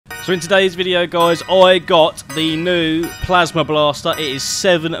So in today's video, guys, I got the new plasma blaster. It is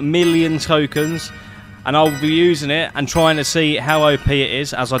 7 million tokens, and I will be using it and trying to see how OP it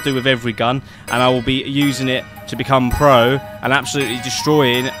is, as I do with every gun, and I will be using it to become pro and absolutely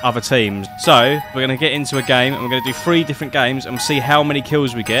destroying other teams. So we're going to get into a game, and we're going to do 3 different games and see how many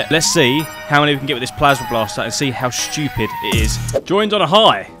kills we get. Let's see how many we can get with this plasma blaster and see how stupid it is. Joined on a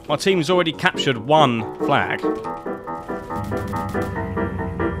high. My team's already captured 1 flag.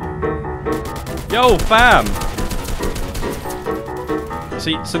 Yo, fam!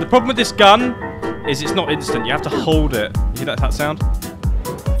 See, so the problem with this gun is it's not instant. You have to hold it. You hear that sound?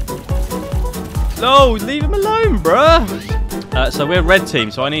 No, leave him alone, bruh! So we're red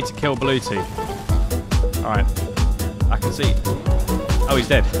team, so I need to kill blue team. Alright. I can see. Oh, he's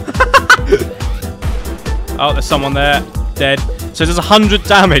dead. Oh, there's someone there. Dead. So there's 100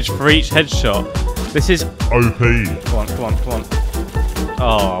 damage for each headshot. This is OP. Come on, come on, come on.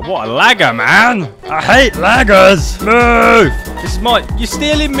 Oh, what a lagger, man! I hate laggers! Move! This is my... You're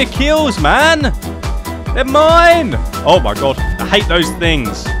stealing my kills, man! They're mine! Oh my god, I hate those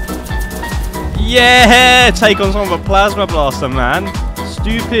things. Yeah! Take on some of a plasma blaster, man.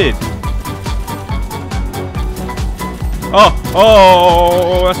 Stupid.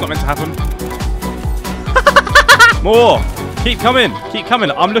 Oh, that's not meant to happen. More! Keep coming, keep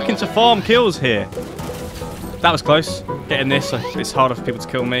coming. I'm looking to farm kills here. That was close. Getting this, so it's harder for people to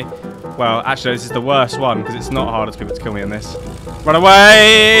kill me. Well, actually, this is the worst one, because it's not harder for people to kill me in this. Run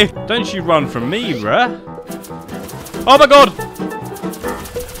away! Don't you run from me, bruh. Oh my god!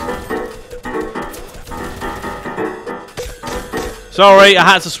 Sorry, I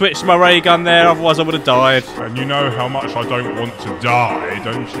had to switch to my ray gun there, otherwise I would have died. And you know how much I don't want to die,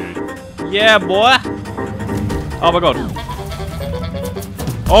 don't you? Yeah, boy. Oh my god.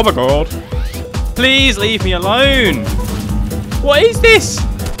 Oh my god. Please leave me alone. What is this?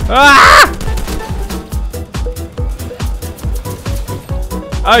 Ah!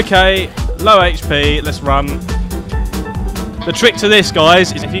 Okay, low HP, let's run. The trick to this,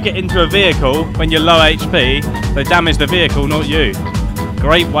 guys, is if you get into a vehicle when you're low HP, they damage the vehicle, not you.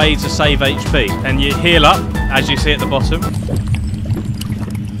 Great way to save HP. And you heal up, as you see at the bottom.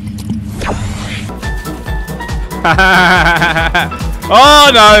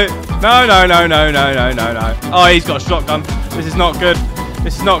 Oh no! No, no, no, no, no, no, no, no. Oh, he's got a shotgun. This is not good.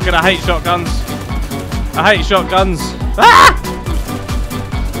 This is not good. I hate shotguns. I hate shotguns. Ah!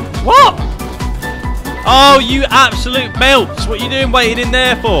 What? Oh, you absolute belts. What are you doing waiting in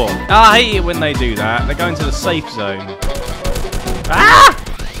there for? I hate it when they do that. They're going to the safe zone. Ah!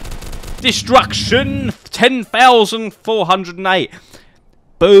 Destruction 10,408.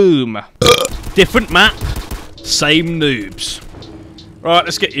 Boom. Different map. Same noobs. Right,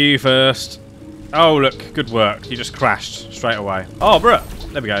 let's get you first. Oh, look. Good work. You just crashed straight away. Oh, bruh.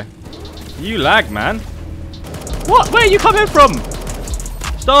 There we go. You lag, man. What? Where are you coming from?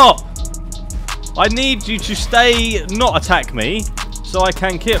 Stop. I need you to stay, not attack me, so I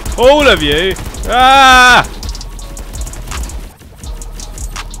can kill all of you. Ah!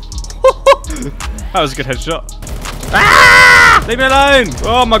 That was a good headshot. Ah! Leave me alone!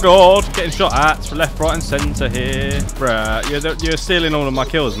 Oh my god, getting shot at from left, right and centre here. Bruh, you're stealing all of my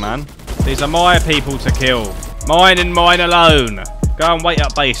kills, man. These are my people to kill. Mine and mine alone. Go and wait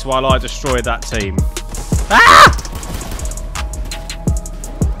at base while I destroy that team. Ah!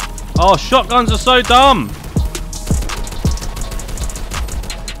 Oh, shotguns are so dumb.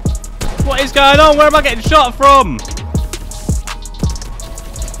 What is going on? Where am I getting shot from?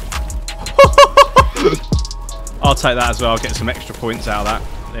 I'll take that as well. I'll get some extra points out of that.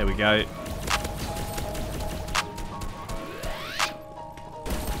 There we go.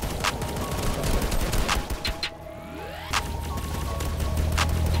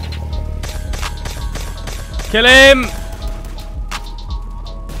 Kill him!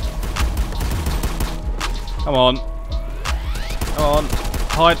 Come on. Come on.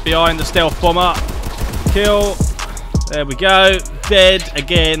 Hide behind the stealth bomber. Kill. There we go. Dead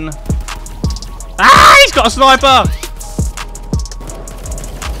again. Ah! He's got a sniper!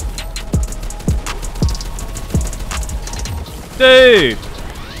 Dude!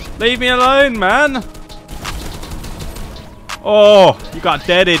 Leave me alone, man! Oh! You got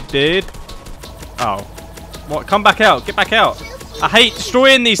deaded, dude. Oh. What? Come back out. Get back out. I hate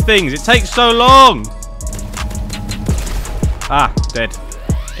destroying these things. It takes so long. Ah, dead.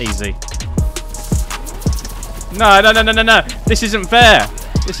 Easy. No, no, no, no, no, no. This isn't fair.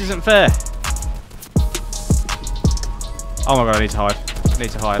 This isn't fair. Oh my god, I need to hide. I need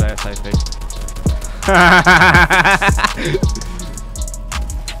to hide ASAP.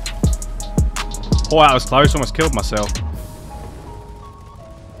 Oh, that was close. Almost killed myself.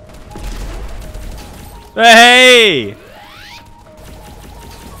 Hey!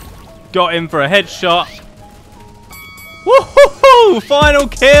 Got him for a headshot. Woohoo! Final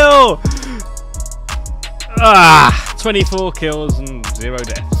kill! 24 kills and 0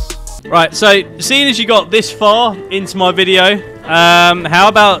 deaths. Right, so seeing as you got this far into my video, how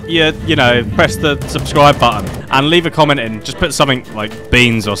about you know, press the subscribe button and leave a comment in. Just put something like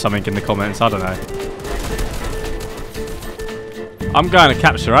beans or something in the comments. I don't know. I'm going to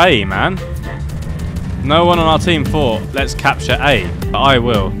capture A, man. No one on our team thought, let's capture A, but I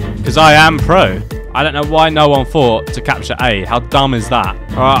will, because I am pro. I don't know why no one thought to capture A. How dumb is that?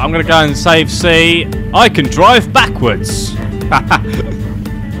 Alright, I'm going to go and save C. I can drive backwards.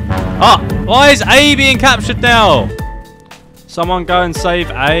 Ah, why is A being captured now? Someone go and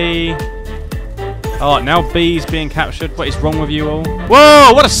save A. Oh, now B's being captured. What is wrong with you all?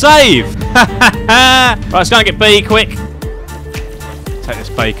 Whoa, what a save! Right, let's go and get B quick. Take this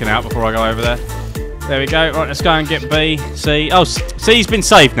bacon out before I go over there. There we go. Right, let's go and get B, C. Oh, C's been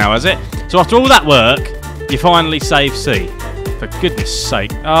saved now, has it? So after all that work, you finally save C. For goodness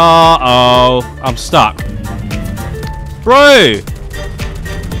sake. Uh-oh. I'm stuck. Bro!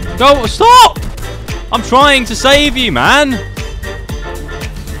 Go, stop! I'm trying to save you, man.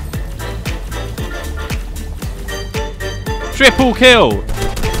 Triple kill.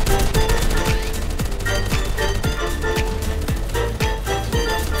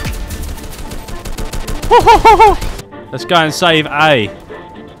 Let's go and save A.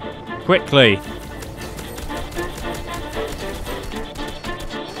 Quickly.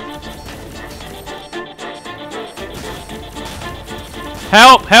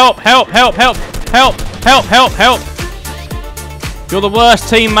 Help, help, help, help, help, help, help, help, help. You're the worst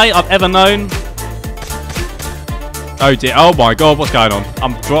teammate I've ever known. Oh dear, oh my god, what's going on?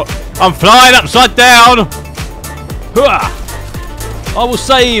 I'm flying upside down. I will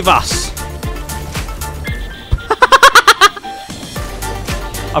save us.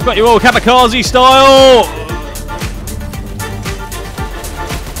 I've got you all kamikaze style!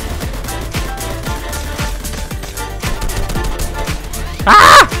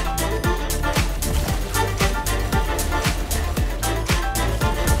 Ah!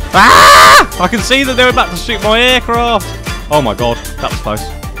 Ah! I can see that they're about to shoot my aircraft! Oh my god, that was close.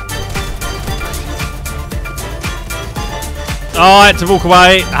 Oh, I had to walk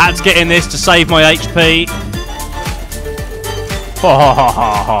away. I had to get in this to save my HP. Alright,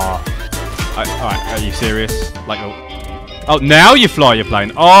 are you serious? Like, oh, now you fly your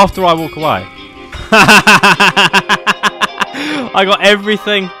plane after I walk away. I got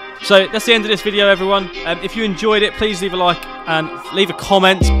everything. So that's the end of this video, everyone. If you enjoyed it, please leave a like and leave a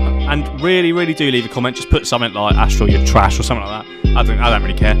comment. And really, really do leave a comment. Just put something like Astral, you're trash or something like that. I don't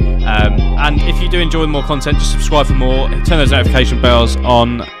really care. And if you do enjoy more content, just subscribe for more. Turn those notification bells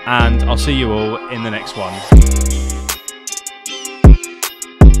on, and I'll see you all in the next one.